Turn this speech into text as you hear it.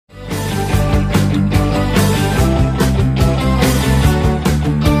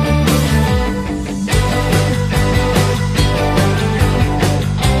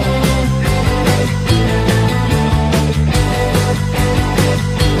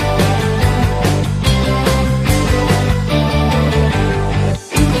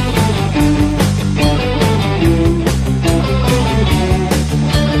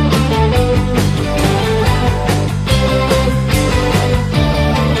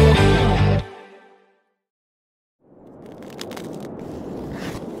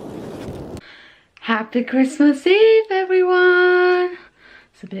Happy Christmas Eve, everyone!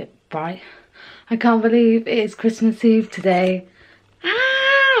 It's a bit bright. I can't believe it is Christmas Eve today.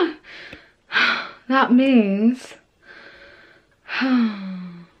 Ah! That means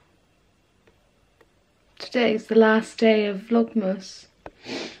today's the last day of Vlogmas.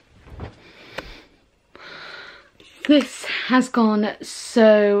 This has gone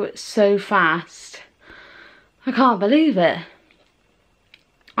so fast. I can't believe it.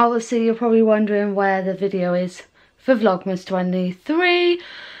 Obviously, you're probably wondering where the video is for Vlogmas 23,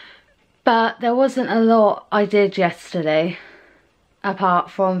 but there wasn't a lot I did yesterday apart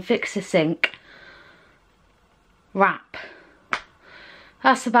from fix a sink, wrap.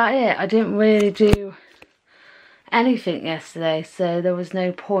 That's about it. I didn't really do anything yesterday, so there was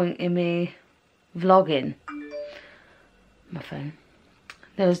no point in me vlogging. My phone.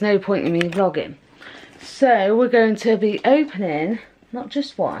 There was no point in me vlogging. So we're going to be opening not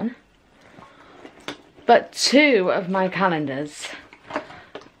just one, but two of my calendars.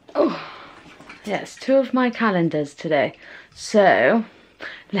 Oh, yes, two of my calendars today. So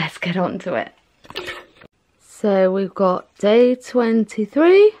let's get on to it. So we've got day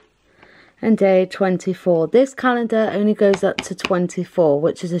 23 and day 24. This calendar only goes up to 24,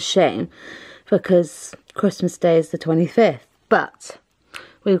 which is a shame because Christmas Day is the 25th. But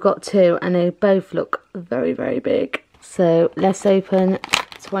we've got two and they both look very big. So let's open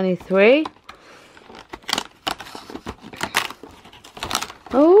 23.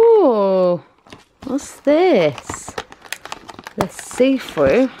 Oh, what's this? Let's see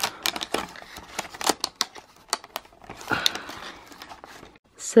through.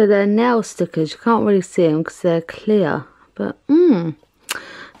 So they're nail stickers. You can't really see them because they're clear. But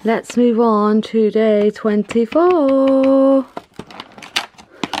let's move on to day 24.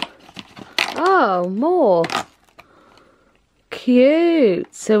 Oh, more.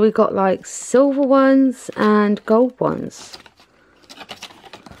 Cute. So we got like silver ones and gold ones.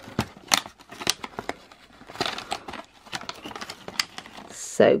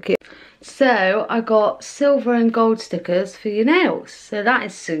 So cute. So I got silver and gold stickers for your nails. So that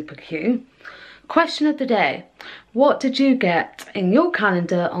is super cute. Question of the day. What did you get in your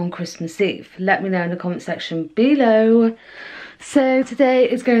calendar on Christmas Eve? Let me know in the comment section below. So today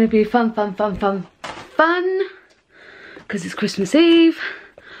is going to be fun. Because it's Christmas Eve,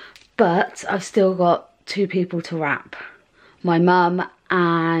 but I've still got two people to wrap. My mum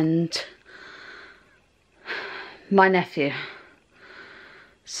and my nephew.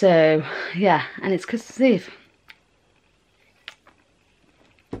 So yeah, and it's Christmas Eve.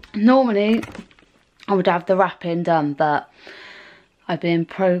 Normally I would have the wrapping done, but I've been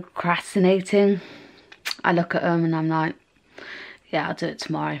procrastinating. I look at them and I'm like, yeah, I'll do it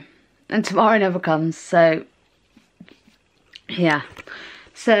tomorrow. And tomorrow never comes, so yeah.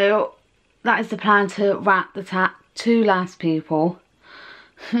 So that is the plan, to wrap the two last people.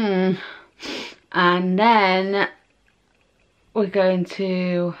 And then we're going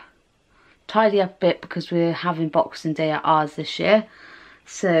to tidy up a bit because we're having Boxing Day at ours this year.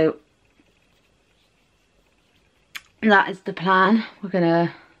 So that is the plan. We're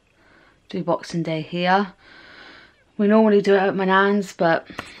gonna do Boxing Day here. We normally do it at my nan's, but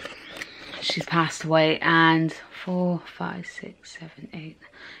she's passed away, and 4, 5, 6, 7, 8.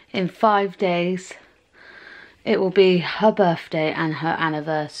 In 5 days, it will be her birthday and her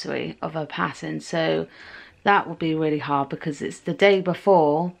anniversary of her passing. So that will be really hard because it's the day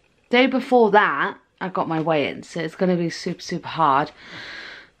before. Day before that, I got my weigh-in, so it's going to be super hard.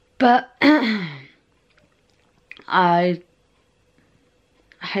 But I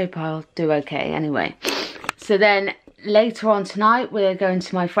hope I'll do okay anyway. So then later on tonight, we're going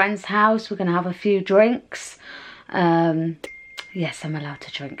to my friend's house. We're going to have a few drinks. Yes, I'm allowed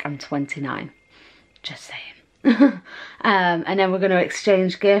to drink. I'm 29. Just saying. And then we're going to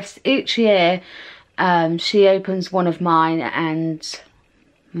exchange gifts. Each year, she opens one of mine and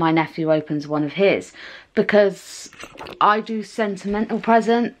my nephew opens one of his. Because I do sentimental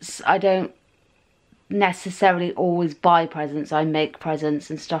presents. I don't necessarily always buy presents. I make presents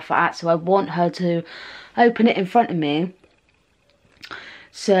and stuff like that. So I want her to open it in front of me,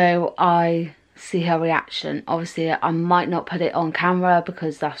 so I see her reaction. Obviously I might not put it on camera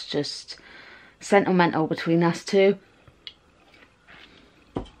because that's just sentimental between us two,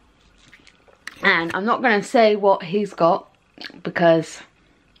 and I'm not going to say what he's got because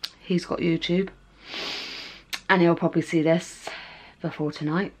he's got YouTube and he'll probably see this before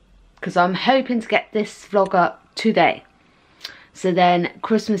tonight, because I'm hoping to get this vlog up today. So then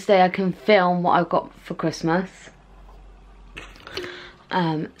Christmas Day I can film what I've got for Christmas.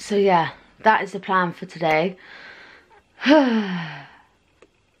 So yeah, that is the plan for today.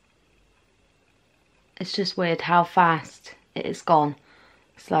 It's just weird how fast it is gone.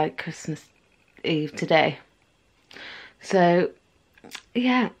 It's like Christmas Eve today. So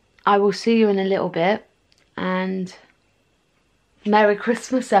yeah, I will see you in a little bit, and Merry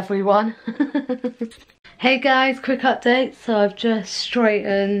Christmas everyone. Hey guys, quick update. So I've just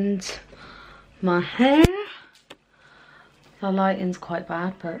straightened my hair. The lighting's quite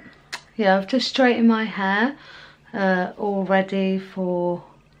bad, but yeah, I've just straightened my hair, all ready for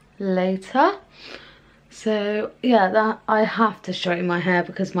later. So yeah, that I have to straighten my hair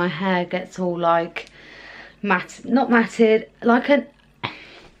because my hair gets all like not matted, like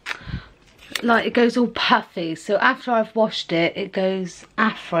it goes all puffy. So after I've washed it, it goes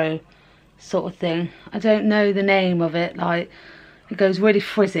afro sort of thing. I don't know the name of it, like it goes really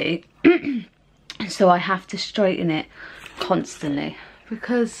frizzy. So I have to straighten it constantly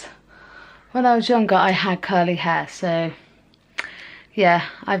because when I was younger I had curly hair. So yeah,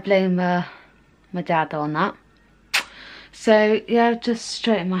 I blame my dad on that. So yeah, I've just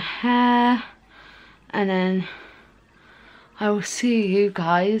straightened my hair, and then I will see you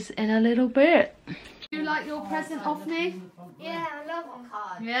guys in a little bit. Do you like your present off me? Yeah, I love them.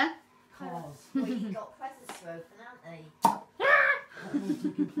 Yeah? Well, you got presents to open, haven't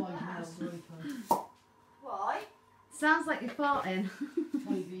they? Why? Sounds like you're farting.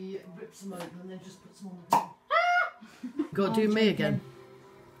 Toby rips them open and then just puts them on the thing. Got to do me again.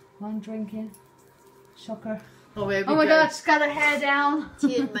 I'm drinking. Shocker. Oh, here we Oh my go. god, she's got her hair down.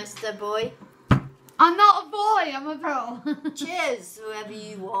 Cheers, Mr. Boy. I'm not a boy, I'm a girl. Cheers, whoever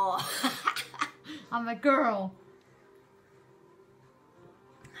you are. I'm a girl.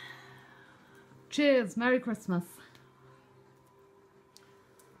 Cheers, Merry Christmas.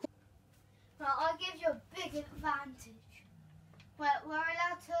 Well, I'll give you a big advantage. We're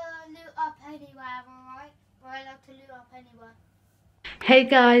allowed to loot up anywhere, alright? We're allowed to loot up anywhere. Hey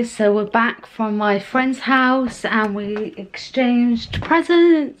guys, so we're back from my friend's house and we exchanged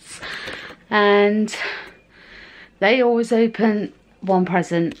presents, and they always open one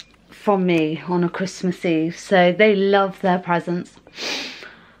present from me on a Christmas Eve, so they love their presents.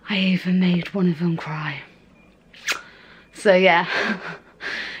 I even made one of them cry. So yeah,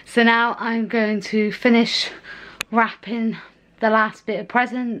 so now I'm going to finish wrapping the last bit of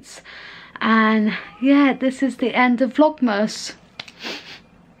presents, and yeah, this is the end of Vlogmas.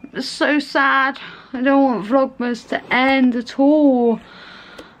 It's so sad. I don't want Vlogmas to end at all.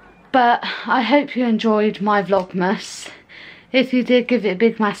 But I hope you enjoyed my Vlogmas. If you did, give it a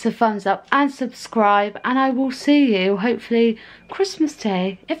big massive thumbs up and subscribe. And I will see you hopefully Christmas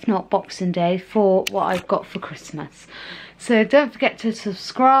Day, if not Boxing Day, for what I've got for Christmas. So don't forget to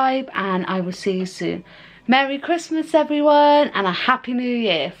subscribe, and I will see you soon. Merry Christmas everyone, and a Happy New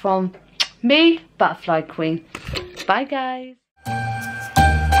Year from me, Butterfly Queen. Bye guys.